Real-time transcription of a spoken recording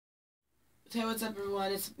Hey, what's up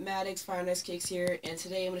everyone? It's Maddox Fire Nice Cakes here, and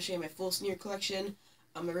today I'm going to show you my full sneaker collection.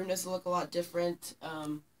 My room does look a lot different.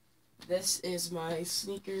 This is my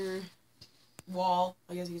sneaker wall,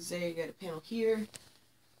 I guess you could say. I got a panel here,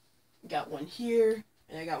 got one here,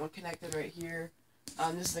 and I got one connected right here.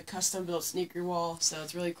 This is a custom built sneaker wall, so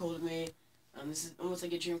it's really cool to me. This is almost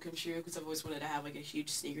like a dream come true, because I've always wanted to have like a huge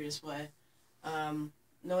sneaker display. No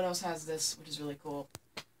one else has this, which is really cool.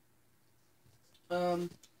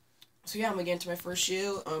 So yeah, I'm gonna get into my first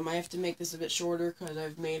shoe. I have to make this a bit shorter because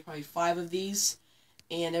I've made probably 5 of these,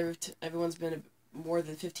 and everyone's been more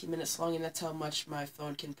than 15 minutes long, and that's how much my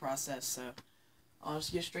phone can process. So I'll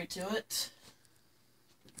just get straight to it.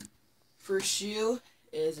 First shoe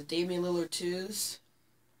is a Damian Lillard 2s.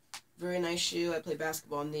 Very nice shoe. I play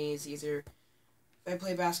basketball in these. If I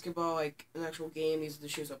play basketball, like an actual game, these are the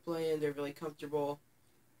shoes I play in. They're really comfortable.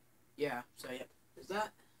 Yeah, so yeah, there's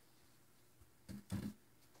that.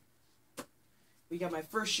 We got my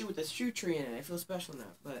first shoe with a shoe tree in it. I feel special now,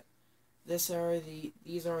 but these are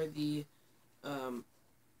the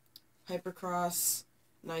Hypercross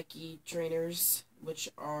Nike trainers, which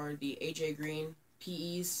are the AJ Green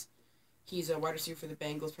PEs. He's a wide receiver for the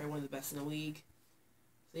Bengals, probably one of the best in the league.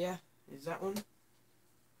 So yeah, there's that one.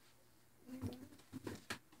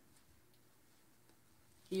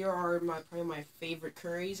 Here are probably my favorite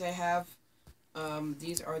Currys I have.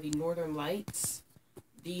 These are the Northern Lights.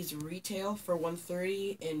 These retail for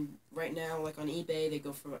 $130, and right now, like on eBay, they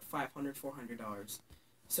go for about $500, $400.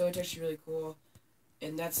 So it's actually really cool.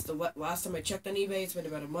 And that's the last time I checked on eBay. It's been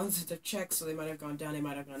about a month since I've checked, so they might have gone down, they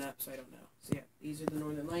might have gone up, so I don't know. So yeah, these are the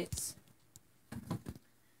Northern Lights.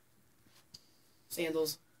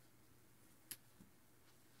 Sandals.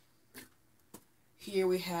 Here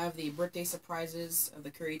we have the birthday surprises of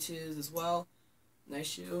the Curry 2s as well. Nice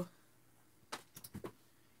shoe.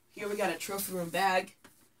 Here we got a trophy room bag.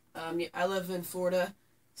 I live in Florida,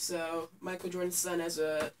 so Michael Jordan's son has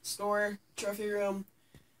a store, trophy room.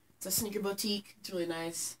 It's a sneaker boutique. It's really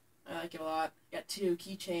nice. I like it a lot. Got 2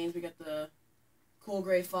 keychains. We got the cool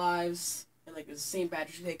gray 5s and like the same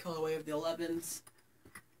Badgers Day colorway of the 11s.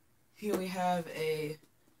 Here we have a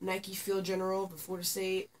Nike Field General, the Florida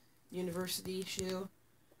State University shoe.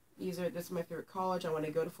 That's my favorite college. I want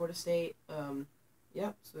to go to Florida State.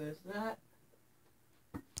 Yep. So there's that.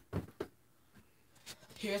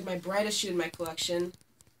 Here's my brightest shoe in my collection,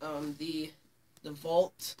 the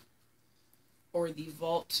Vault, or the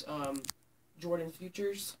Vault Jordan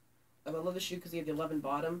Futures. I love the shoe because they have the 11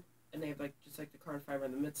 bottom, and they have just like the carbon fiber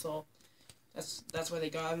in the midsole. That's why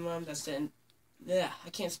they got them. That's the I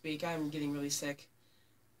can't speak. I'm getting really sick.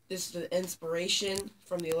 This is the inspiration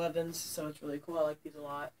from the 11s, so it's really cool. I like these a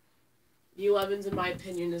lot. The 11s, in my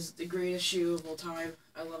opinion, is the greatest shoe of all time.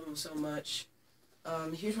 I love them so much.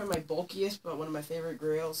 Here's one of my bulkiest, but one of my favorite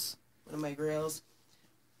grails.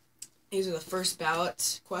 These are the first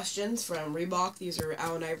ballot questions from Reebok. These are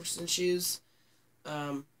Allen Iverson shoes.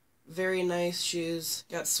 Very nice shoes.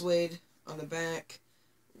 Got suede on the back.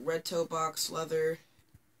 Red toe box, leather.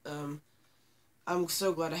 I'm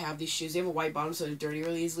so glad I have these shoes. They have a white bottom, so they're dirty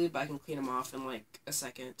really easily, but I can clean them off in like a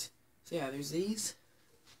second. So yeah, there's these.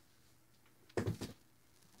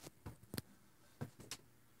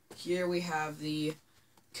 Here we have the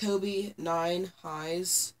Kobe 9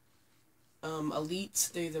 Highs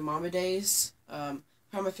Elites. They're the Mama Days. Probably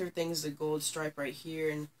my favorite thing is the gold stripe right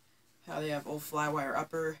here, and how they have old Flywire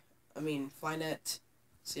Flynet.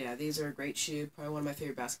 So yeah, these are a great shoe. Probably one of my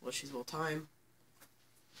favorite basketball shoes of all time.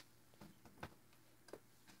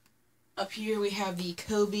 Up here we have the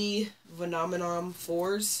Kobe Phenomenon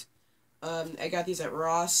 4s. I got these at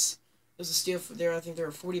Ross. It was a steal for there. I think they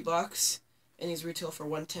were $40. And these retail for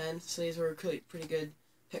 $110, so these were a pretty good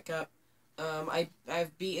pickup.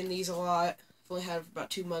 I've beaten these a lot. I've only had it for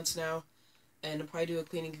about 2 months now, and I'll probably do a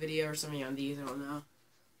cleaning video or something on these. I don't know.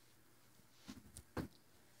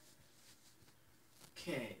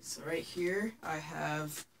 Okay, so right here I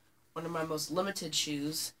have one of my most limited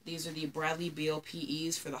shoes. These are the Bradley Beal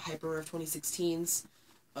PEs for the Hyper 2016s.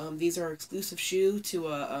 These are an exclusive shoe to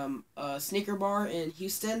a sneaker bar in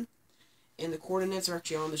Houston. And the coordinates are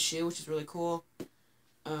actually on the shoe, which is really cool.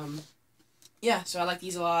 Yeah, so I like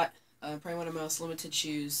these a lot. Probably one of my most limited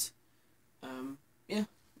shoes. Yeah,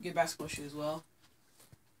 good basketball shoe as well.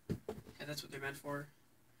 Yeah, that's what they're meant for.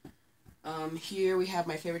 Here we have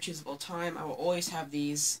my favorite shoes of all time. I will always have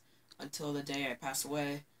these until the day I pass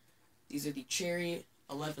away. These are the Cherry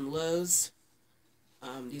 11 Lows.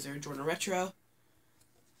 These are Jordan Retro.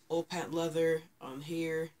 Old patent leather on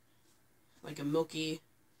here. Like a milky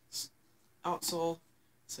outsole.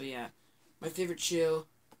 So yeah, my favorite shoe,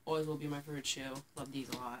 always will be my favorite shoe. Love these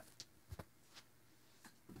a lot.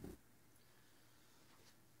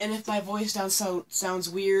 And if my voice sounds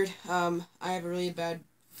weird, I have a really bad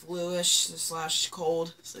flu-ish /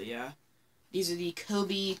 cold, so yeah. These are the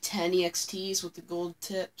Kobe 10 EXTs with the gold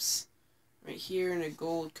tips right here and a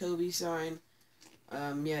gold Kobe sign.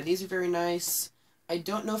 Yeah, these are very nice. I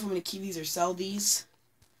don't know if I'm going to keep these or sell these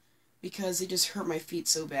because they just hurt my feet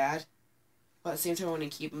so bad. But at the same time, I want to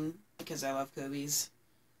keep them because I love Kobe's.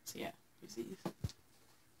 So yeah, here's these.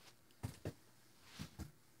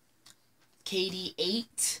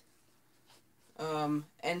 KD8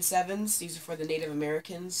 N7s. These are for the Native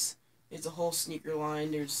Americans. There's a whole sneaker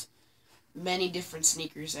line. There's many different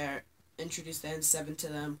sneakers that introduced the N7 to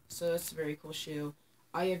them. So it's a very cool shoe.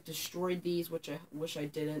 I have destroyed these, which I wish I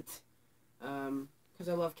didn't. Because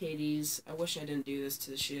I love KDs. I wish I didn't do this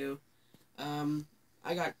to the shoe.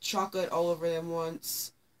 I got chocolate all over them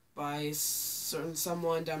once by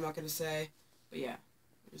someone that I'm not going to say. But yeah,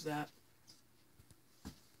 there's that.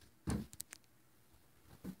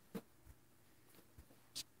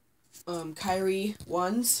 Kyrie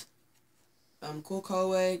ones. Cool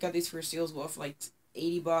colorway. Got these for sales well for like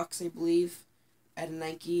 $80, I believe, at a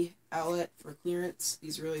Nike outlet for clearance.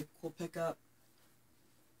 These are really cool pickup.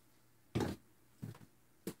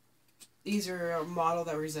 These are a model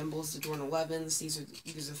that resembles the Jordan 11s. These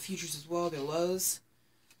are futures as well. They're lows.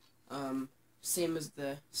 Same as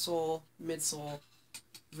the sole, midsole.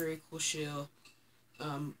 Very cool shoe.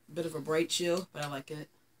 Bit of a bright shoe, but I like it.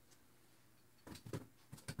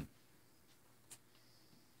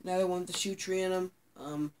 Another one with the shoe tree in them.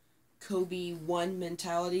 Kobe 1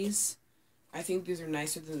 mentalities. I think these are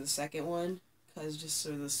nicer than the second one because just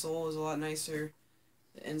so the sole is a lot nicer.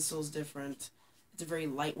 The insole is different. It's a very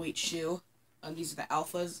lightweight shoe. These are the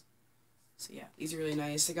alphas. So yeah, these are really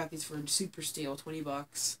nice. I got these for super steal,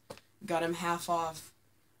 $20. Got them half off,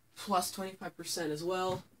 plus 25% as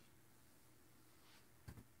well.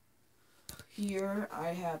 Here I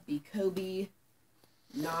have the Kobe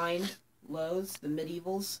 9 lows, the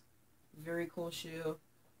medievals. Very cool shoe.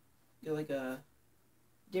 Get like a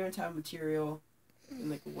different type of material and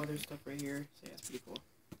like weather stuff right here. So yeah, it's pretty cool.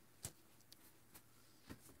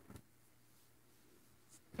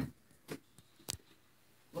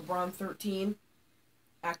 LeBron 13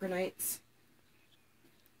 Acronites.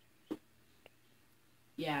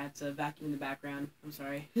 Yeah, it's a vacuum in the background. I'm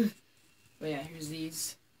sorry. But yeah, here's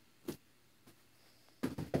these.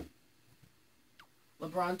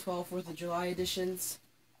 LeBron 12 4th of July editions.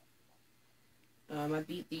 I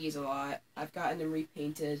beat these a lot. I've gotten them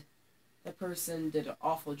repainted. That person did an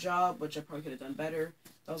awful job, which I probably could have done better.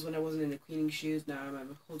 That was when I wasn't into cleaning shoes. Now I'm in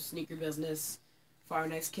a whole sneaker business. Fire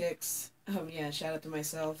Nice Kicks. Yeah, shout out to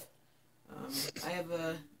myself. I have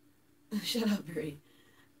a... Shut up, Bree.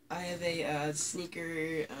 I have a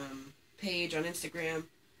sneaker page on Instagram.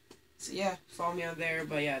 So yeah, follow me on there.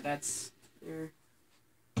 But yeah, that's... If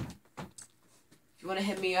you want to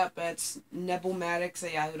hit me up, it's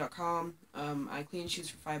nebelmaddox@yahoo.com. I clean shoes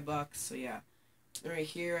for $5, so yeah. And right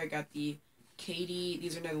here, I got the KD.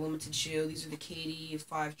 These are not a limited shoe. These are the KD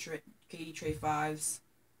KD Tray 5s.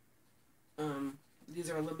 These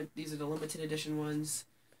are the limited edition ones.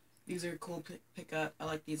 These are a cool pickup. I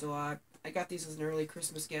like these a lot. I got these as an early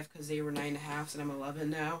Christmas gift because they were 9.5s and I'm 11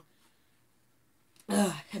 now.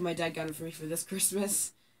 And my dad got them for me for this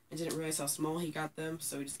Christmas. I didn't realize how small he got them,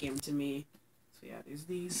 so he just gave them to me. So yeah, there's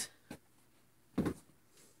these.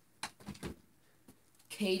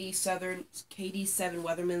 KD7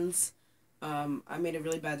 Weathermans. I made a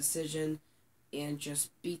really bad decision and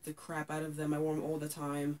just beat the crap out of them. I wore them all the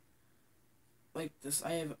time. Like this,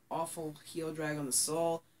 I have awful heel drag on the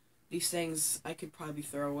sole. These things I could probably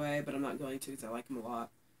throw away, but I'm not going to because I like them a lot.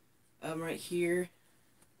 Right here,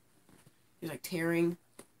 they're like tearing.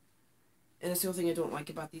 And that's the only thing I don't like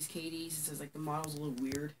about these KDs. It says like the model's a little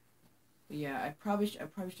weird. But yeah, I probably should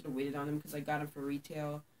have waited on them because I got them for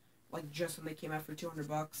retail, like just when they came out for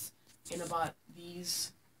 $200. And I bought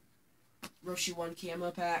these Roshi 1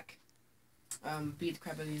 camo pack. Beat the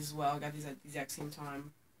crap out of these as well. I got these at the exact same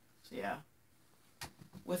time. So yeah,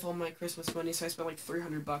 with all my Christmas money, so I spent like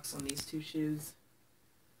 $300 on these two shoes.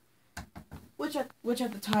 Which at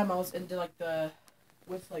the time I was into like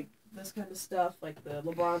with this kind of stuff, like the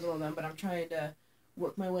LeBrons and all them. But I'm trying to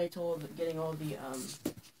work my way to getting all the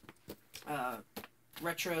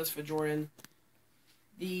retros for Jordan.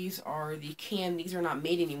 These are the Cam. These are not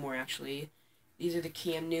made anymore, actually. These are the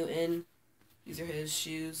Cam Newton. These are his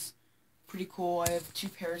shoes. Pretty cool. I have 2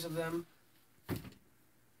 pairs of them.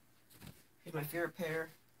 Here's my favorite pair,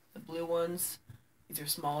 the blue ones. These are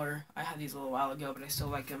smaller. I had these a little while ago, but I still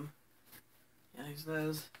like them. Yeah, there's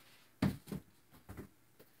those.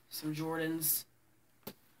 Some Jordans.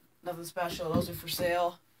 Nothing special. Those are for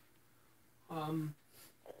sale.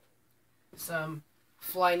 some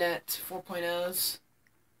Flynet 4.0s.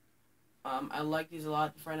 I like these a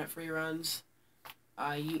lot, the Flynet free runs.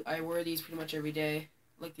 I wear these pretty much every day.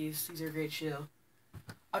 I like these. These are a great shoe.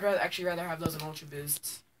 I'd rather have those than Ultra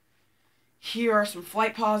Boosts. Here are some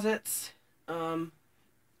Flightposits. Got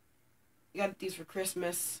these for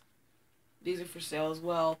Christmas. These are for sale as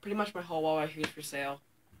well. Pretty much my whole wall right here is for sale.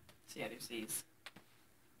 So yeah, there's these.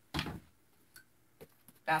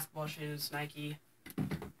 Basketball shoes, Nike.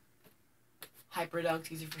 Hyperdunks,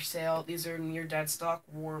 these are for sale. These are near dead stock,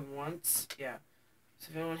 worn once. Yeah.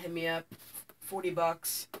 So if anyone hit me up,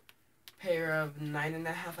 $40. Pair of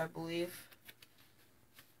 9.5, I believe.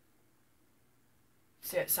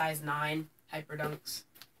 Size 9, Hyperdunks.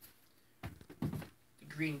 The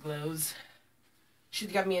green glows. Should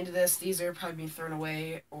have got me into this. These are probably being thrown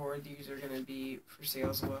away, or these are going to be for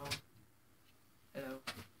sale as well. Hello.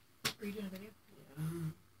 Are you doing a video?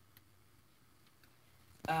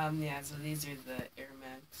 Yeah. Yeah, so these are the Air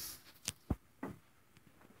Max.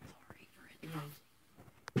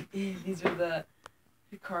 These are the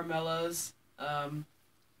Carmelos,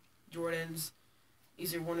 Jordans.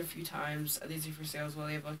 These are worn a few times. These are for sale as well.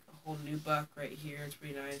 They have like a whole new buck right here. It's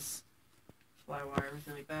pretty nice. Fly wire,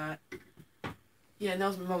 everything like that. Yeah, and that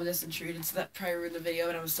was my mom that's intrigued. So that probably ruined the video,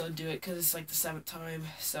 and I would still do it because it's like the 7th time.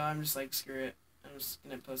 So I'm just like, screw it. I'm just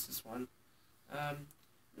gonna post this one.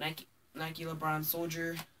 Nike LeBron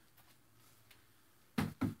Soldier.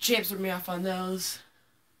 Champs ripped me off on those.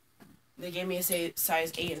 They gave me a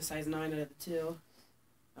size 8 and a size 9 out of the 2.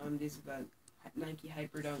 These are the Nike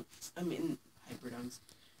Hyperdunks. Hyperdunks.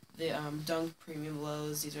 The Dunk Premium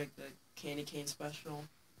Lows. These are like the Candy Cane Special.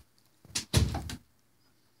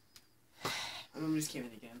 I'm just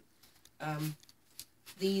kidding again.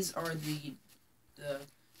 These are the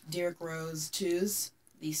Derrick Rose 2s.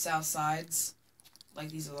 The South Sides. Like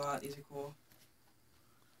these a lot. These are cool.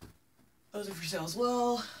 Those are for sale as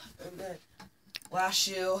well. And then last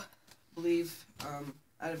shoe, I believe,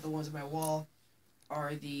 out of the ones on my wall,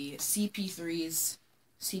 are the CP3s.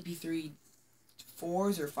 CP3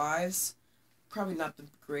 4s or 5s. Probably not the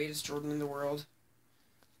greatest Jordan in the world.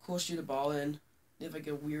 Cool shoe to ball in. They have like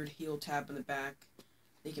a weird heel tab in the back.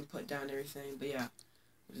 They can put down everything. But yeah,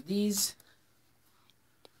 there's these.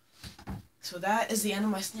 So that is the end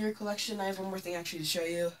of my sneaker collection. I have one more thing actually to show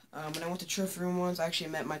you. When I went to Trophy Room once, I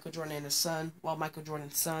actually met Michael Jordan and his son. While Michael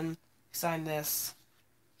Jordan's son signed this.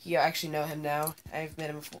 I actually know him now. I've met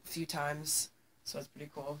him a few times. So it's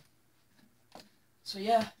pretty cool. So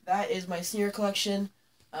yeah, that is my sneaker collection.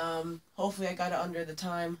 Hopefully I got it under the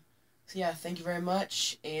time. So yeah, thank you very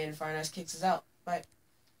much. And Fire Nice Kicks is out. Bye.